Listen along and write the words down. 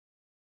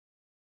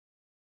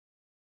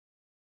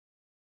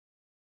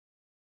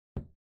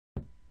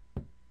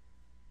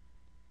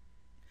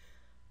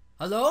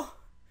Hello?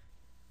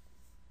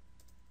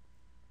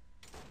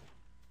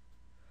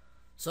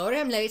 Sorry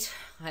I'm late.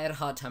 I had a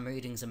hard time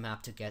reading the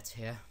map to get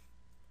here.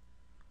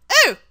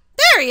 Oh,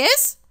 there he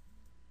is!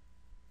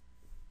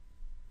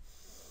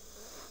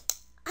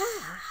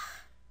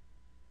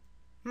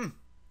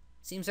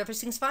 Seems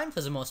everything's fine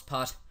for the most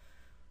part.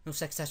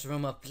 Looks like that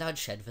rumor of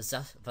bloodshed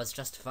was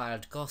just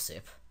wild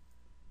gossip.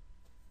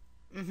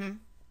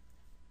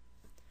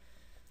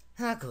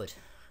 Ah, good.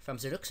 From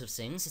the looks of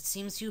things, it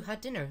seems you had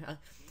dinner.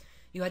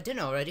 You had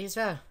dinner already as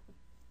well.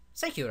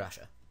 Thank you,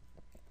 Rasha.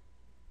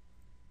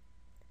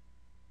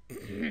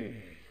 There's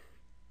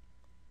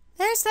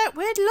that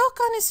weird look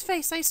on his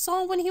face I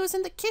saw when he was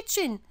in the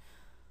kitchen.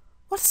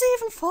 What's it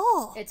even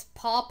for? It's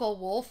Papa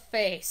Wolf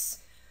Face.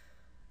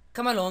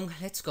 Come along,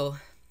 let's go.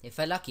 If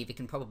we're lucky, we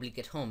can probably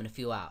get home in a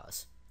few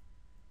hours.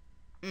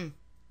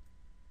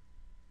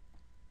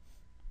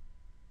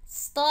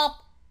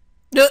 Stop.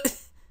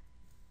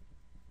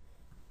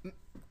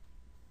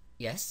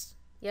 Yes?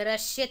 You're a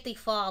shitty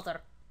father.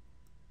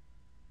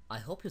 I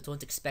hope you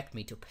don't expect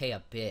me to pay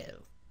a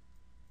bill.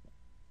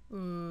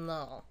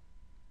 No.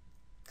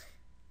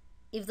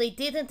 If they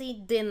didn't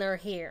eat dinner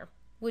here,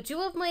 would you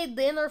have made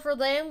dinner for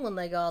them when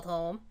they got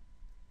home?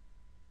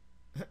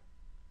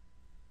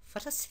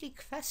 What a silly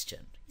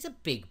question. He's a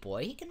big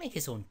boy. He can make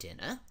his own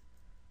dinner.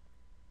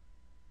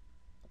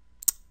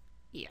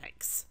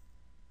 Yikes.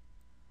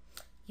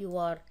 You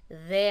are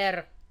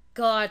their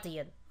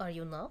guardian, are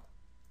you not?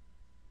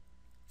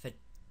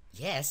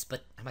 Yes,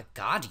 but I'm a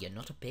guardian,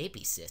 not a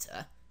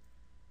babysitter.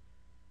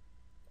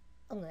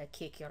 I'm gonna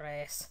kick your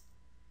ass.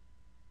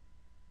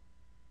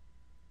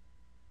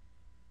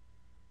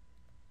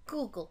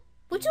 Google,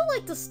 would you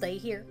like to stay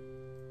here?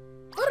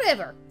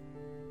 Forever.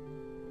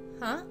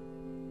 Huh?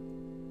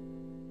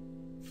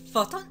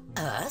 What on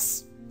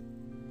earth?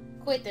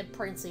 Quit it,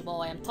 Princey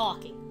boy, I'm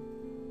talking.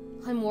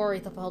 I'm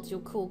worried about you,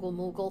 Kugel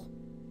Moogle.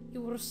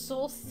 You are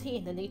so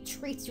thin and he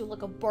treats you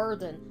like a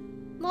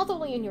burden. Not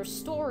only in your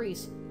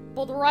stories,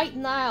 but right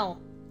now.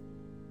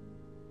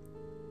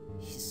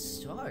 His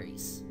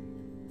stories?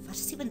 What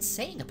has he been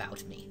saying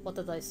about me? What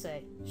did I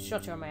say?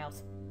 Shut your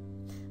mouth.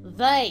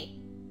 They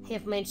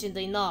have mentioned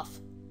enough.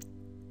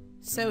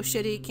 So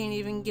shitty can't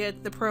even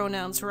get the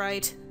pronouns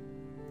right.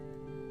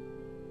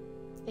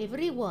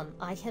 Everyone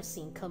I have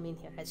seen come in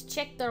here has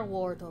checked their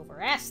ward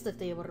over, asked if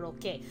they were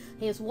okay.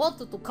 He has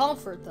wanted to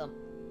comfort them.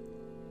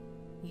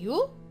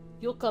 You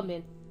come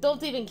in.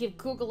 Don't even give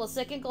Kugel a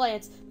second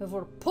glance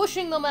before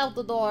pushing them out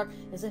the door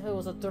as if it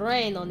was a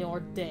drain on your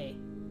day.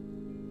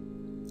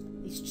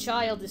 This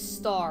child is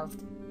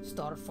starved.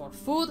 Starved for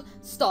food,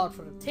 starved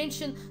for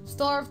attention,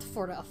 starved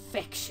for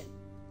affection.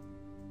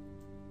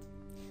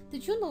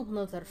 Did you know one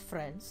of their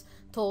friends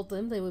told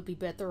them they would be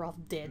better off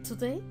dead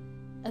today?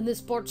 And this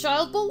poor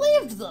child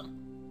believed them!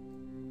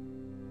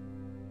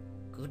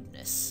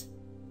 Goodness.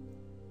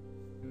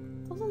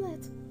 Doesn't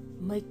that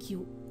make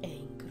you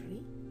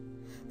angry?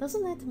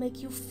 Doesn't that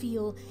make you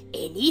feel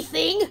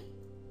anything?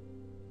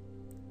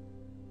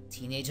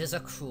 Teenagers are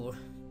cruel.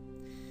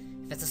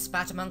 If it's a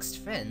spat amongst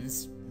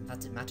friends,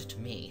 what's it matter to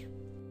me?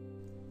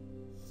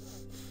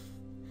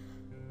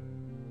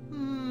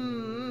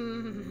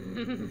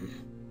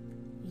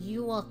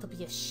 You ought to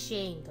be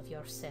ashamed of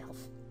yourself.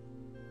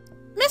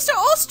 Mr.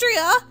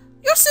 Austria,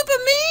 you're super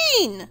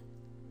mean!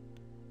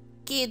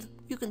 Kid,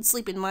 you can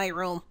sleep in my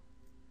room.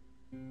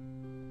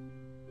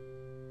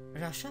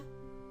 Rasha?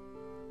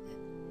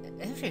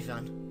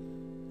 Everyone?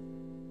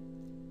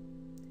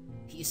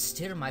 He is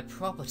still my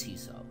property,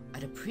 though.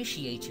 I'd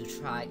appreciate you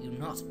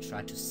not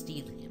try to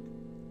steal him.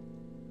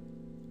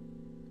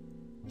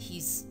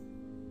 He's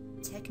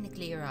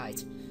technically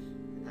right.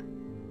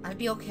 I'll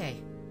be okay.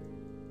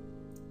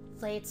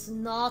 That's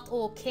not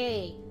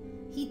okay.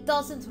 He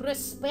doesn't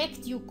respect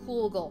you,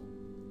 Kugel.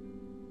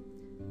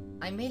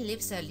 I may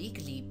live there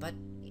legally, but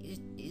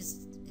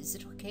is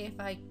it okay if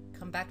I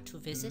come back to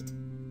visit?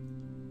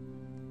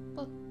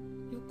 But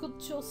you could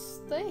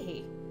just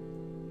stay.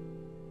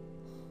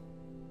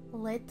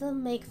 Let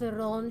them make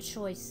their own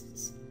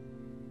choices.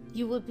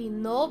 You would be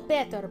no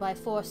better by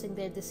forcing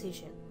their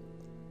decision.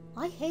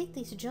 I hate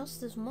this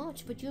just as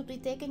much, but you'd be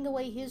taking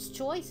away his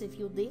choice if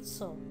you did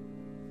so.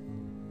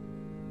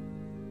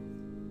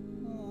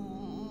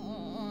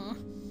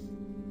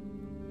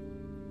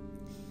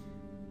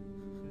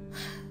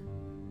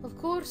 Of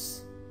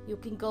course, you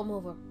can come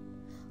over.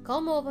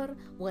 Come over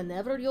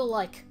whenever you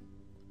like.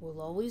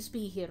 We'll always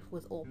be here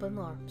with open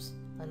arms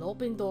and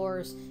open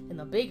doors and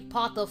a big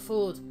pot of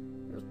food.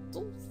 You're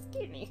so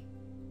skinny.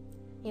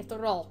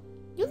 After all,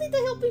 you need to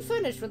help me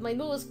finish with my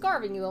newest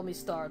carving you helped me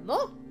start,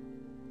 no?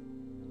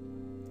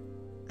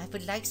 I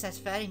would like that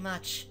very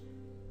much.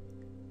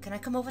 Can I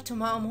come over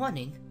tomorrow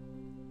morning?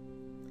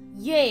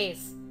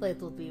 Yes,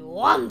 that'll be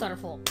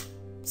wonderful.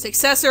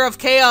 Successor of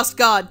Chaos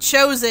God,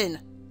 chosen!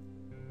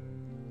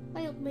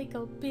 I'll make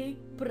a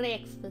big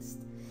breakfast.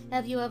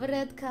 Have you ever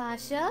had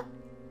kasha?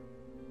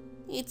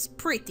 It's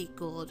pretty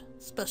good,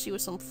 especially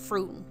with some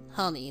fruit and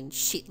honey and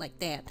shit like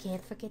that.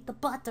 Can't forget the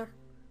butter.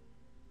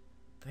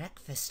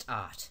 Breakfast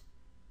art.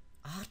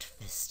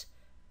 Artfist.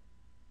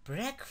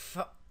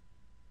 Breakfast.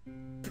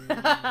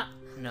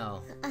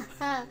 No.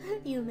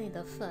 You made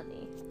a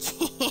funny.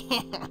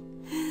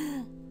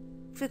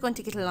 We're going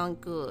to get along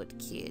good,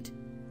 kid.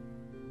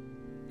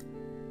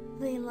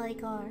 They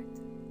like art.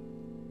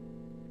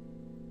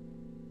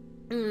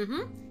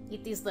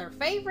 It is their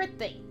favorite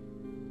thing.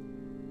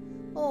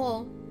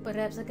 Oh,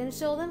 perhaps I can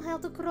show them how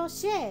to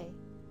crochet.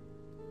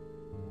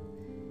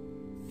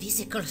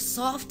 Physical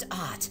soft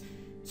art.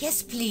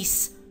 Yes,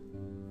 please.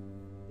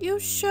 You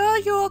sure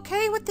you're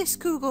okay with this,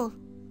 Kugel?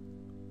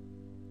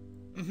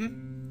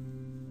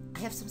 I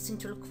have something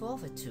to look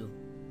forward to.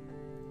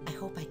 I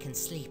hope I can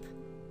sleep.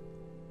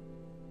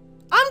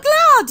 I'm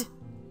glad!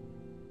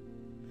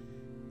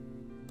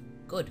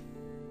 Good.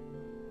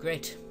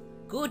 Great.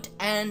 Good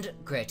and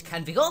great.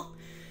 Can we go?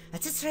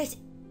 At this rate,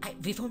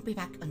 we won't be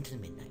back until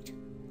midnight.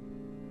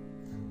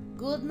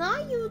 Good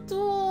night, you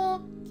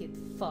two. Get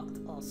fucked,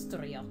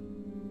 Austria.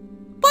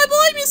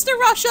 Bye-bye, Mr.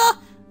 Russia!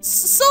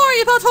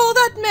 Sorry about all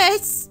that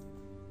mess!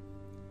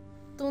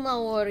 Do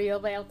not worry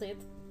about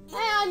it.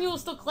 I'm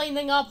used to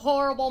cleaning up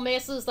horrible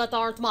messes that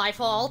aren't my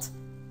fault.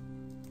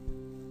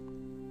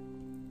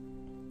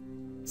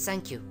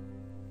 Thank you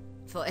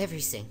for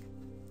everything.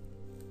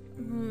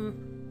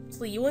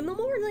 See you in the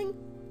morning.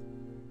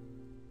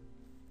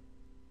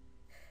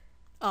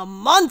 A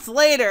month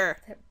later!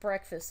 That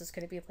breakfast is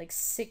going to be like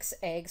 6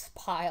 eggs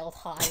piled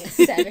high and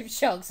 7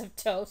 chunks of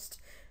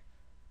toast.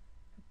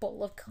 A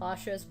bowl of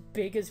kasha as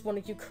big as one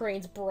of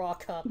Ukraine's bra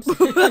cups.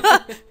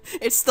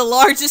 It's the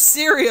largest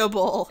cereal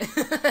bowl.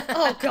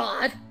 Oh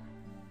god.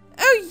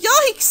 Oh,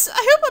 yikes!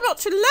 I hope I'm not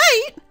too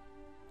late!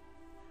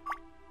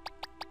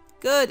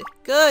 Good,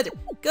 good,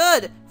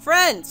 good!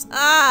 Friends!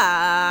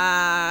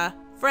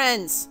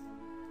 Friends.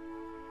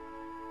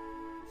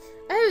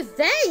 Oh,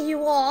 there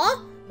you are!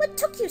 What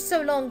took you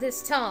so long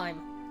this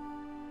time?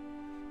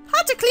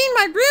 Had to clean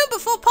my room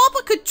before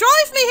Papa could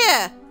drive me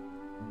here!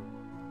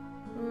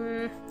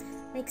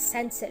 Makes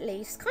sense at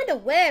least. Kind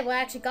of weird we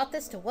actually got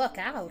this to work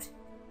out.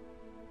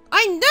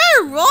 I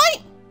know,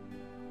 right?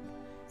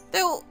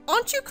 Though,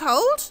 aren't you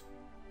cold?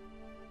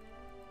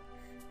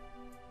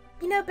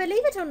 You know,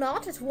 believe it or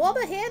not, it's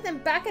warmer here than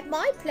back at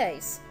my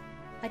place.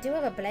 I do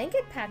have a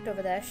blanket packed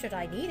over there should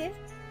I need it.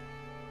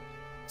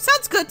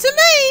 Sounds good to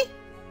me!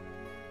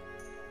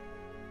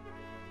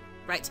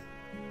 Right.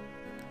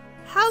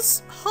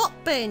 How's Hot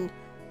been?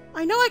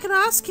 I know I can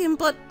ask him,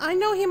 but I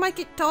know he might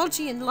get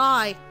dodgy and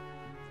lie.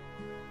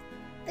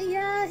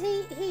 Yeah,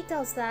 he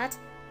does that.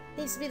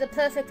 Needs to be the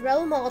perfect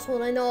role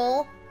model and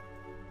all.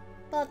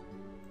 But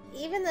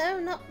even though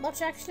not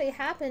much actually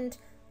happened,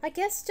 I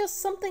guess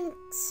just something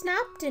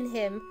snapped in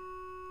him.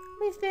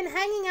 We've been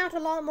hanging out a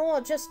lot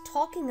more just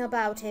talking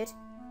about it.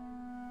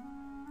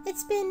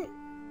 It's been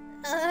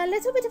a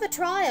little bit of a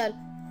trial.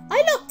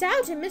 I lucked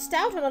out and missed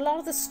out on a lot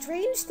of the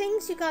strange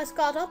things you guys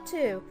got up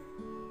to.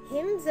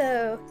 Him,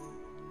 though,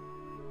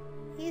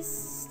 he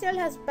still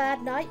has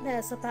bad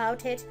nightmares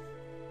about it.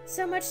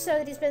 So much so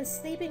that he's been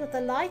sleeping with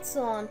the lights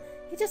on.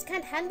 He just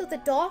can't handle the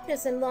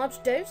darkness in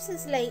large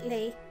doses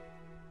lately.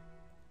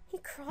 He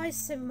cries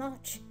so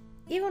much,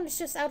 even when it's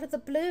just out of the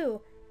blue.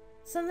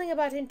 Something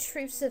about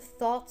intrusive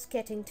thoughts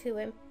getting to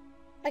him.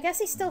 I guess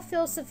he still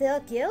feels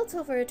severe guilt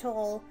over it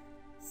all.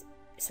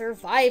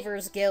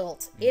 Survivor's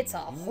guilt. It's a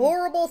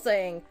horrible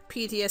thing.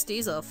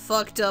 PTSD's a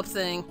fucked up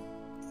thing.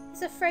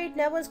 He's afraid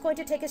no one's going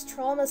to take his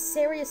trauma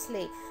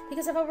seriously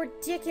because of how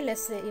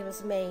ridiculously it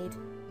was made.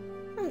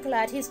 I'm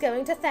glad he's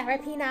going to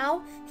therapy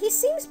now. He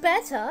seems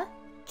better.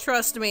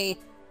 Trust me,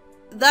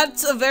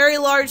 that's a very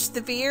large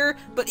fear,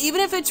 but even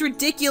if it's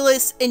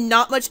ridiculous and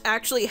not much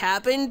actually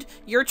happened,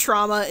 your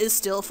trauma is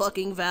still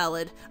fucking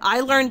valid. I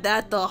learned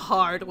that the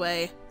hard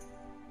way.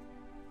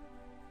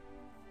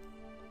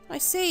 I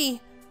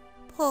see.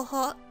 Poor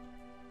Hot.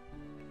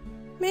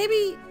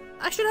 Maybe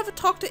I should have a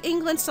talk to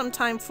England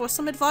sometime for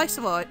some advice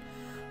about it.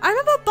 I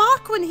remember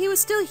back when he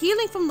was still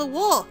healing from the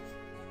war.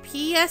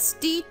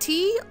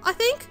 PSDT, I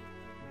think?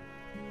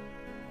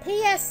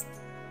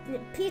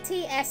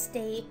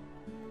 PTSD.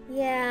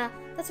 Yeah,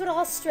 that's what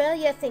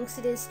Australia thinks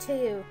it is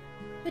too.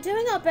 We're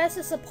doing our best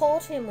to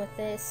support him with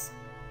this.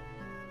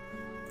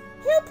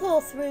 He'll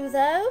pull through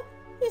though.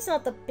 He's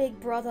not the big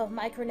brother of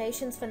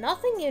micronations for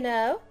nothing, you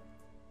know.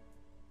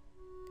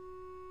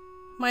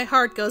 My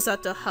heart goes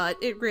out to Hut,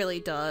 it really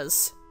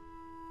does.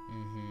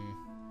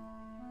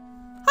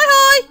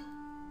 Hi!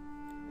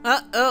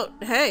 Oh,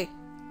 hey.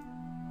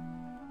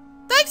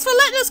 Thanks for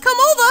letting us come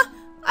over!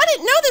 I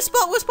didn't know this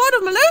spot was part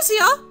of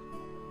Malosia!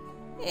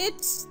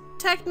 It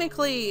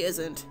technically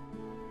isn't.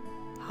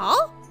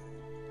 Huh?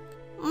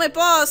 My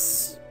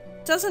boss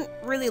doesn't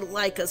really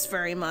like us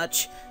very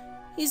much.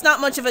 He's not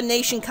much of a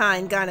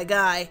nation-kind kind of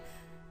guy.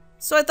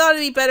 So I thought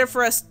it'd be better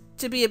for us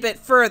to be a bit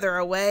further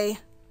away.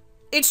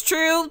 It's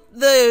true,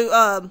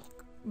 the,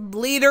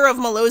 leader of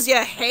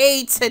Malosia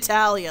hates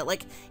Italia.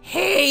 Like,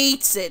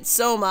 hates it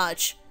so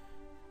much.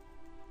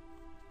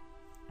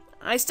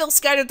 I still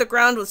scattered the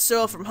ground with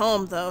soil from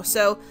home, though,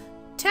 so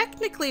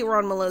technically we're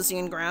on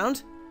Malosian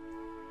ground.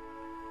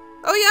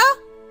 Oh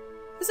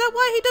yeah? Is that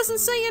why he doesn't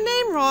say your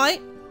name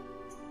right?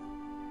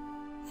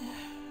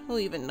 Who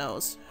even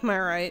knows? Am I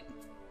right?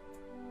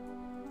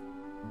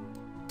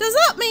 Does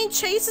that mean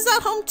Chase is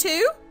at home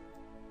too?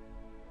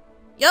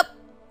 Yep,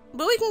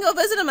 but we can go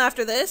visit him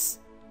after this.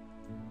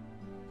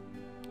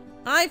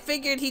 I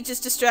figured he'd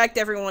just distract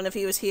everyone if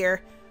he was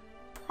here.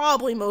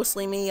 Probably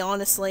mostly me,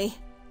 honestly.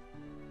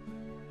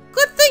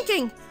 Good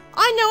thinking!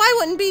 I know I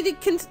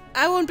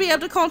wouldn't be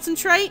able to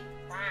concentrate.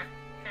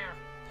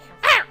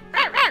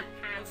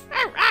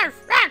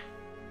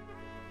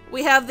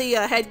 We have the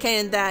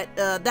headcanon that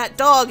that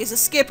dog is a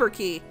skipper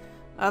key.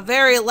 A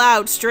very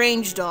loud,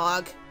 strange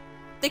dog.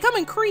 They come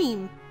in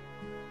cream.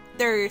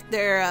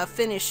 They're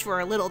Finnish for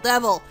a little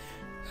devil.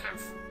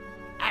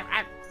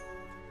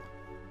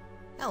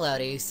 Hello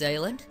to you,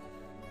 Sayland.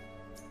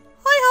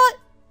 Hi, Hot.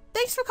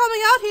 Thanks for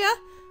coming out here.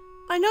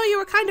 I know you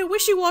were kind of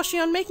wishy-washy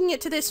on making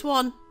it to this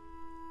one.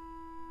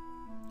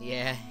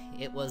 Yeah,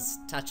 it was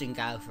touch and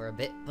go for a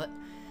bit, but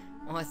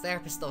my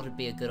therapist thought it'd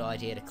be a good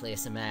idea to clear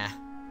some air.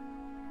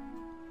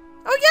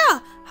 Oh yeah,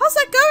 how's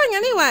that going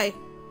anyway?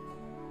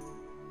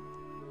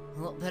 A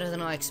lot better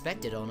than I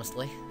expected,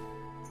 honestly.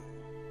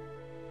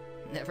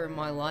 Never in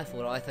my life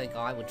would I think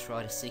I would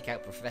try to seek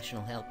out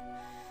professional help,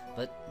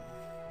 but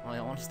I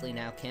honestly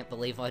now can't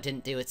believe I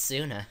didn't do it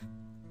sooner.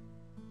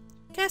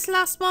 Guess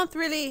last month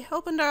really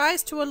opened our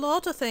eyes to a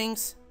lot of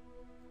things.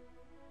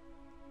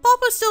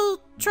 Papa's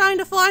still trying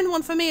to find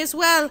one for me as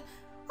well.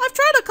 I've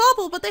tried a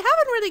couple, but they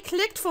haven't really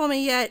clicked for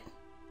me yet.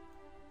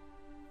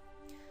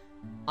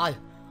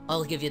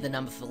 I'll give you the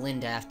number for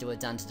Linda after we're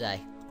done today.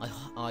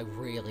 I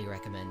really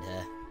recommend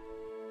her.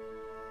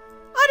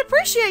 I'd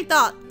appreciate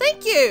that.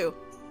 Thank you.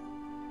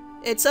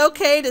 It's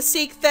okay to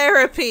seek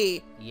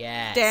therapy.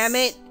 Yes. Damn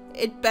it.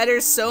 It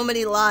betters so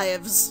many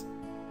lives.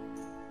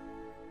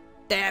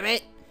 Damn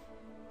it.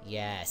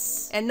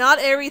 Yes. And not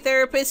every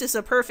therapist is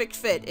a perfect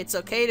fit. It's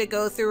okay to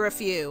go through a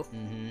few.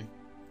 Mm-hmm.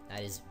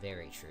 That is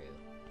very true.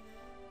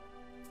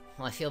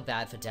 Well, I feel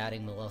bad for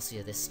doubting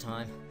Melosia this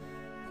time.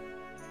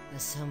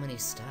 There's so many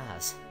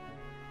stars.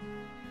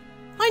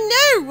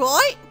 I know,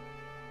 right?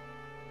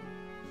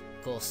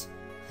 Of course,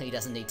 he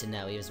doesn't need to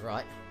know he was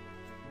right.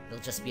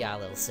 It'll just be our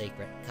little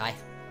secret, okay?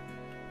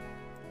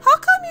 How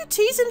come you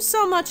tease him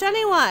so much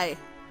anyway?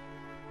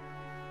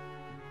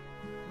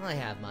 I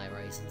have my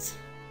reasons.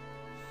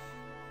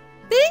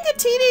 Being a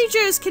teenager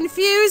is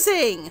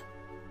confusing.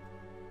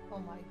 Oh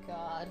my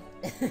god.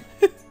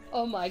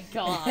 Oh my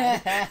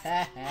god.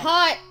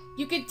 Hot!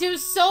 You could do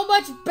so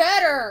much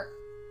better!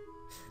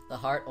 The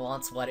heart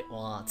wants what it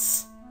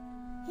wants.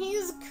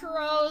 He's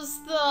gross,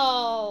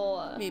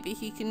 though. Maybe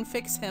he can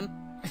fix him.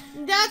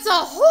 That's a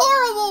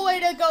horrible way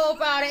to go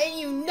about it, and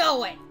you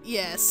know it.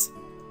 Yes.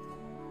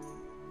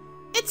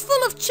 It's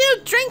full of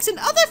chilled drinks and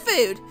other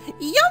food.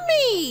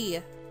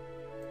 Yummy!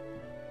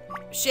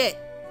 Shit.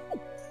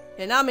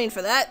 Did not mean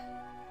for that.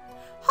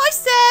 Hi,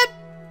 Seb!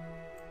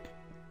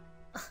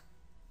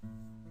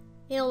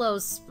 Hello,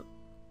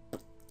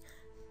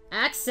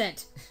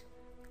 accent.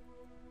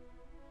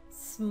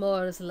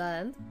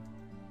 S'moresland.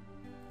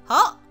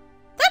 Huh?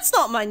 That's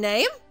not my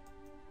name.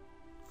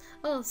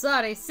 Oh,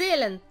 sorry,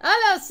 Sealand.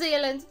 Hello,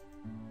 Sealand.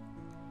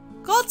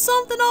 Got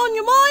something on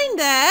your mind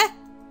there?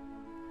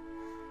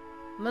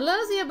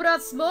 Melosia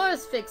brought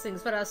s'mores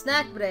fixings for our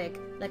snack break,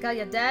 like how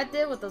your dad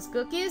did with those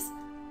cookies.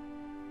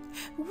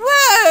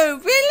 Whoa,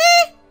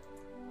 really?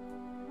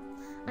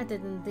 I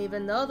didn't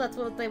even know that's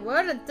what they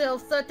were until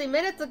 30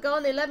 minutes ago,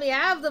 and they let me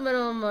have them, and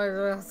oh my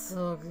god,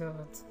 so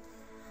good.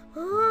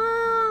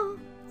 Oh.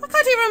 I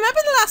can't even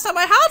remember the last time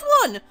I had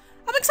one.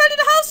 I'm excited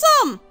to have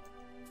some.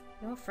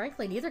 No,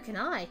 frankly, neither can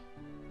I.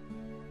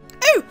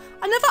 Oh,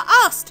 I never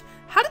asked.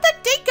 How did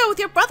that date go with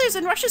your brothers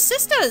and Russia's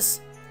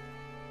sisters?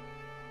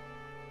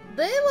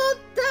 They won't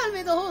tell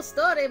me the whole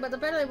story, but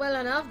apparently well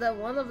enough that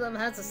one of them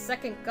has a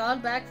second call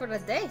back for a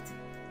date.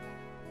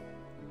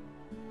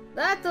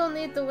 That don't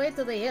need to wait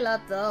till they heal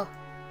up, though.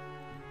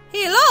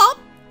 Heal up?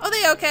 Are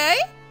they okay?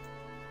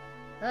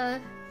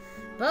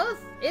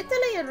 Both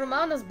Italy and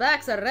Romano's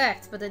backs are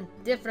wrecked, but in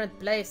different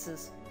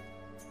places.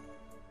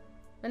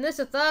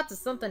 Initial thought is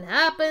something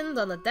happened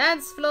on the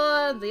dance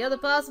floor. The other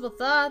possible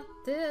thought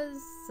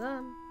is,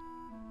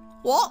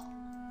 What?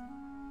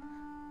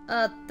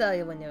 I'll tell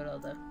you when you're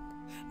older.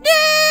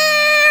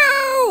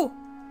 No!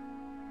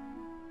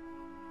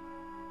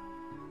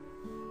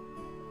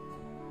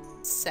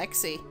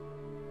 Sexy.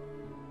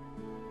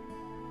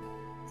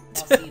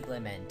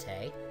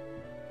 Possiblemente.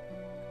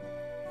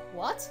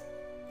 What?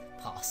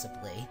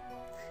 Possibly.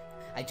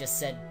 I just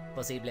said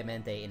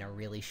posiblemente in a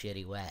really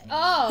shitty way.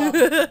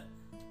 Oh!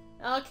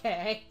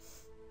 Okay.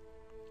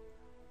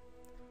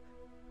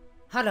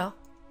 Hello.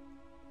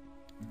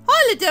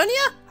 Hi,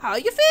 Ladonia. How are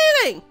you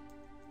feeling?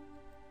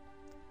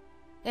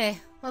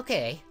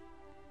 Okay.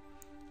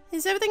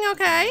 Is everything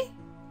okay?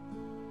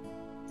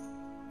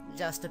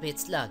 Just a bit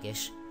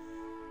sluggish.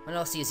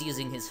 Melosi is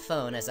using his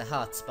phone as a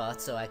hotspot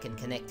so I can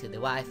connect to the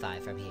Wi-Fi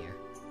from here.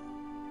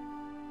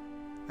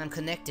 I'm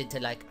connected to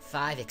like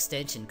 5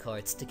 extension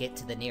cords to get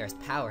to the nearest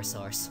power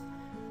source.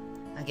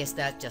 I guess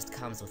that just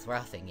comes with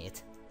roughing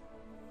it.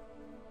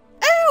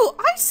 Oh,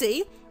 I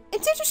see.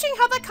 It's interesting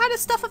how that kind of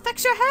stuff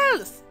affects your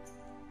health.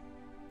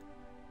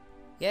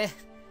 Yeah,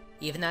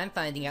 even I'm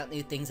finding out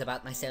new things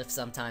about myself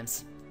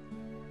sometimes.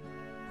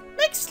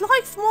 Makes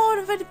life more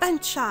of an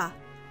adventure.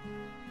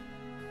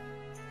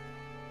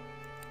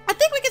 I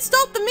think we can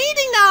start the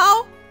meeting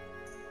now.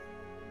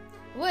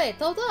 Wait,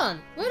 hold on.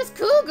 Where's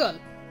Kugel?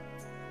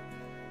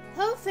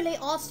 Hopefully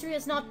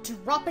Austria's not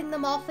dropping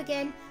them off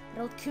again,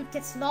 but old Coot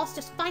gets lost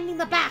just finding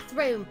the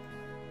bathroom.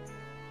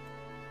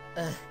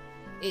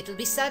 It'll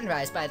be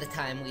sunrise by the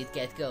time we'd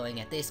get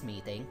going at this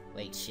meeting.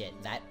 Wait, shit,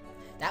 that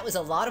was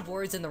a lot of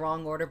words in the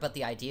wrong order, but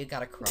the idea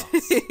got across.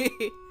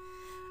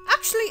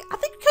 Actually, I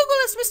think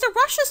Kugel is Mr.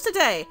 Russia's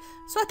today,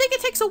 so I think it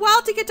takes a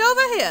while to get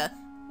over here.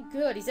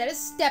 Good, he's at his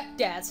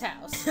stepdad's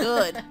house.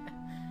 Good.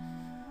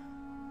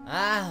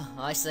 Ah,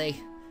 I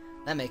see.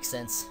 That makes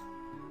sense.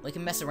 We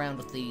can mess around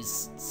with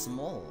these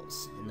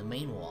s'mores in the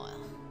meanwhile.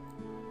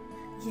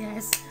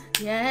 Yes,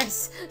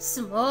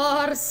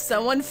 s'mores.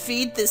 Someone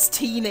feed this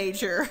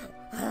teenager.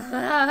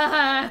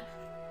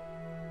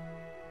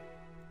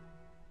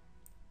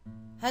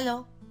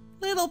 Hello.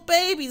 Little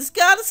baby's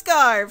got a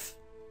scarf.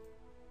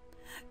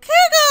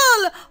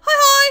 Kugel!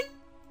 Hi!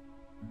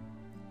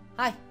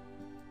 Hi.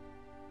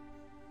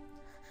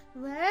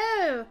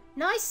 Whoa,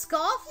 nice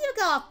scarf you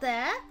got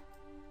there.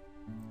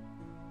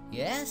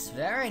 Yes,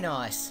 very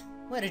nice.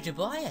 Where did you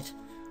buy it?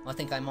 I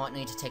think I might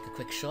need to take a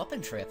quick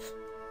shopping trip.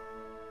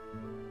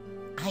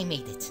 I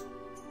made it.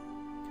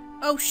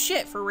 Oh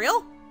shit, for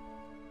real?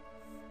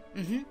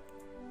 Mm-hmm.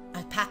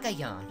 Alpaca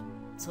yarn,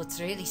 so it's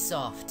really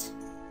soft.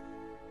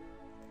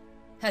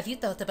 Have you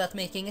thought about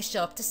making a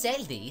shop to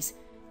sell these?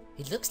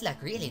 It looks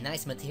like really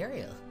nice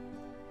material.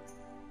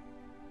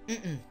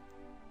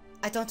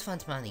 I don't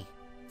want money.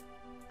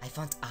 I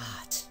want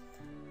art.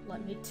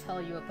 Let me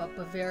tell you about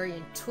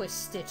Bavarian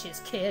twist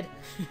stitches, kid.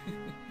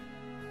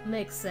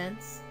 Makes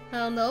sense.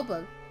 How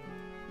noble.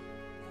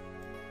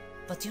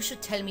 But you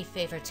should tell me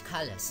favorite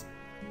colors.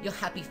 Your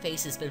happy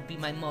faces will be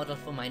my model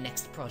for my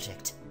next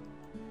project.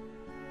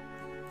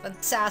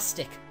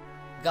 Fantastic.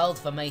 Gold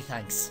for me,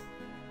 thanks.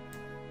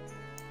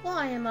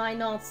 Why am I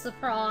not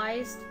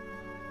surprised?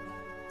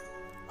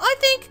 I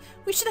think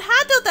we should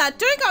handle that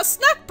during our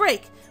snack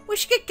break. We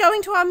should get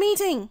going to our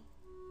meeting.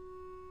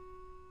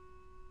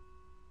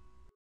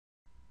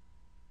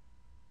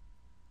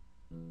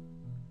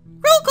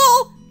 Roll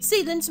call!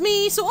 Celin's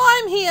me, so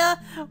I'm here.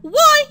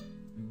 Why?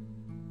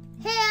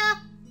 Here!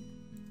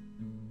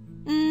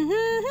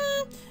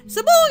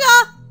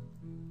 Sabuga!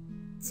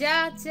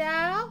 Ciao,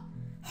 ciao!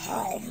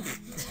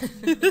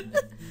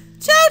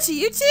 Ciao to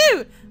you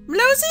too!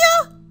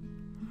 Melosia?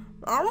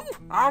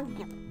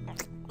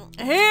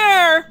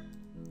 Here!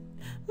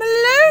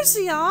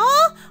 Melosia?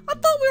 I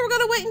thought we were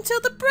gonna wait until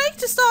the break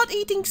to start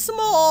eating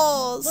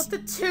s'mores. Let the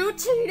two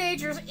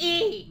teenagers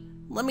eat!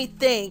 Let me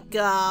think.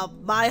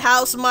 My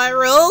house, my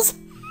rules?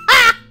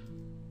 Ah!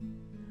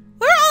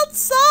 We're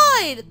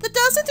outside! The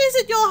desert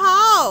isn't your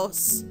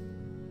house!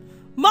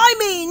 My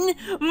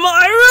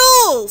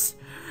rules!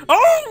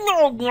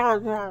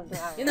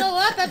 You know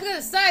what? I'm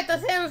gonna cite the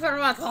thing for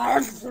my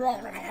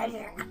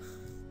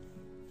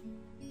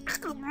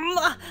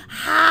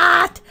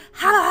Hot!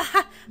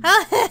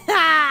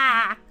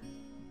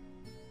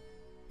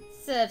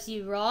 Serves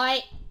you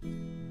right.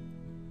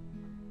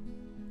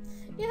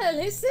 Yeah, at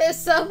least there's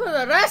some for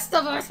the rest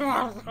of us.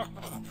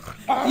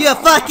 You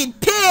fucking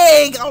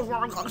pig!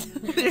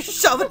 They're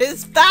shoving it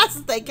as fast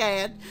as they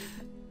can.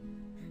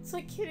 It's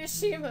like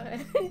Kirishima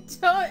and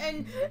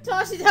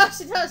Toshi.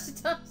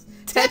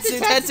 Tetsu.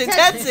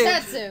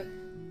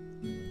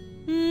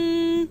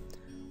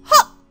 Ha!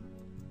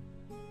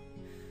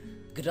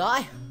 Good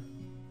eye.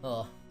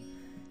 Oh,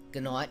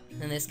 good night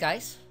in this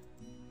case.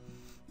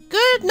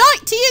 Good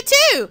night to you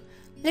too,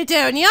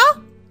 Lidonia.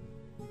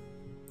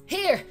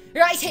 Here,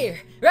 right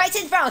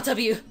in front of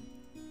you. Ha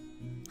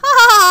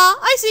ha!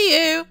 I see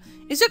you.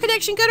 Is your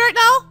connection good right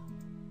now?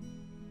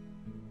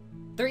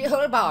 3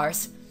 whole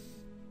bars.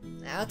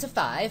 Out of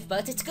 5,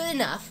 but it's good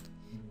enough.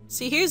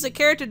 See, here's the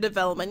character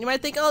development. You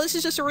might think, oh, this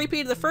is just a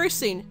repeat of the first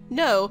scene.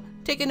 No,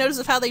 take a notice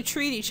of how they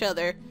treat each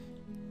other.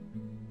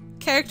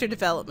 Character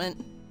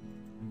development.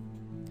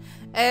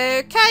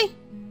 Okay,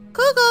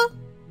 Google.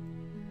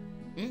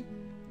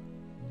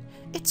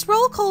 It's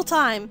roll call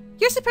time.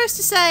 You're supposed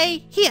to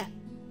say, here.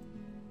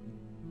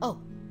 Oh,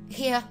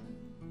 here.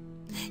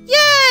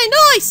 Yay,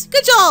 nice!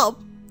 Good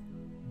job!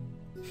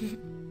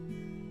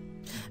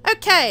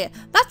 Okay,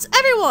 that's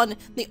everyone.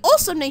 The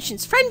Awesome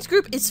Nations Friends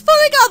group is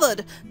fully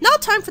gathered. Now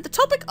time for the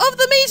topic of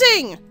the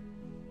meeting.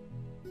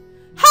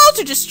 How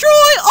to destroy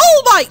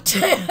All Might!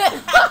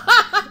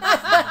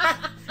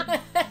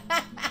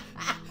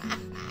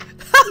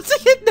 How to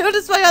get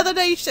noticed by other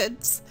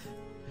nations.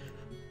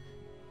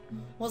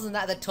 Wasn't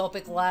that the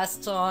topic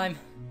last time?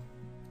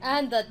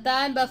 And the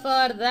time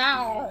before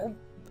that.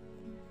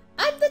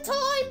 And the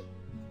time.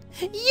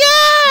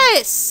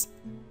 Yes!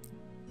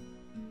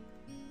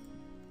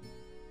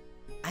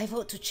 I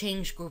vote to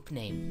change group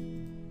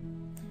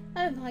name.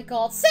 Oh my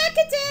god,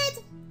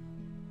 seconded!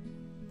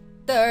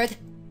 3rd.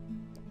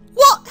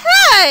 What?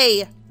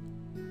 Hey!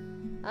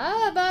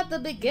 How about the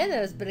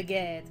Beginners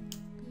Brigade?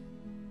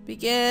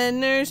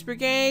 Beginners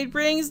Brigade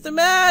brings the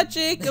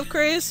magic of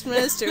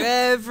Christmas to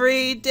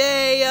every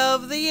day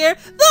of the year.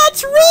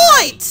 That's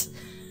right!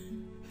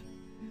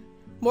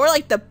 More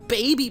like the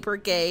Baby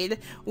Brigade.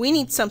 We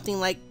need something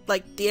like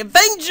the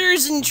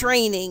Avengers in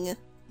training.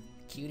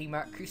 Cutie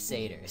Mark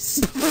Crusaders.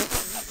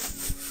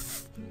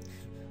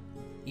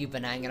 You've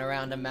been hanging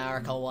around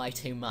America way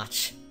too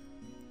much.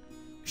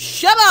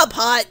 Shut up,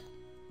 Hut!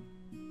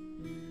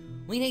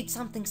 We need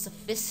something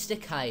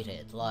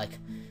sophisticated, like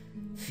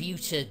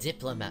Future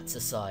Diplomat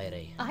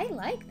Society. I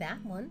like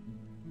that one.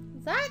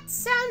 That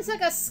sounds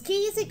like a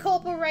skeezy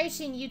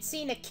corporation you'd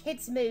see in a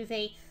kids'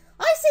 movie.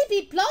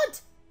 ICB Blood,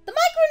 the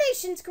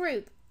Micronations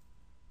group.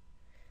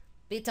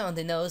 Bit on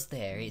the nose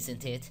there,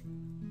 isn't it?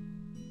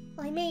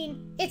 I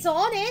mean, it's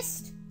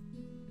honest.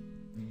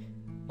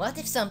 What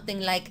if something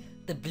like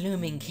the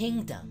Blooming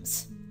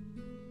Kingdoms?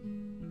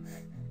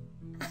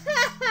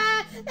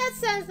 That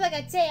sounds like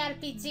a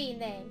JRPG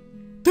name.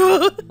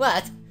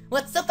 What?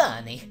 What's so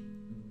funny?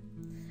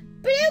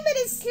 Bloomin'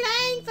 is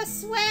slang for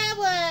swear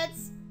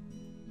words.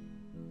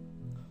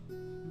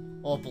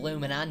 Or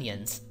bloomin'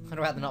 onions. I'd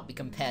rather not be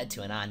compared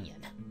to an onion.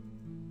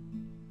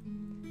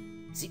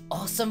 The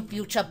Awesome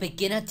Future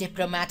Beginner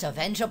Diplomat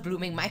Avenger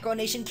Blooming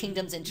Micronation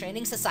Kingdoms and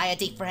Training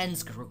Society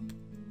Friends Group.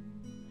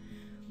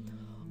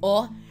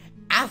 Or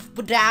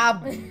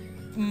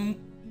AFBDAB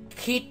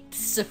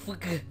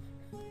Kitsafg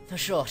for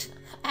short.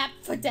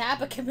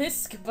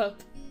 Apfadabakamiskabub.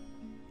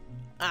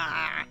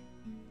 Ah.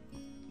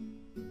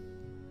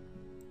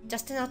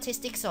 Just an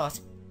autistic thought.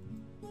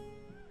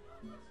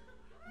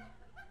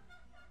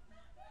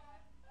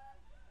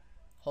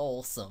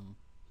 Wholesome.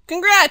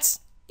 Congrats!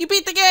 You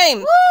beat the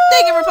game!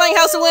 Thank you for playing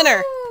House of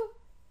Winter!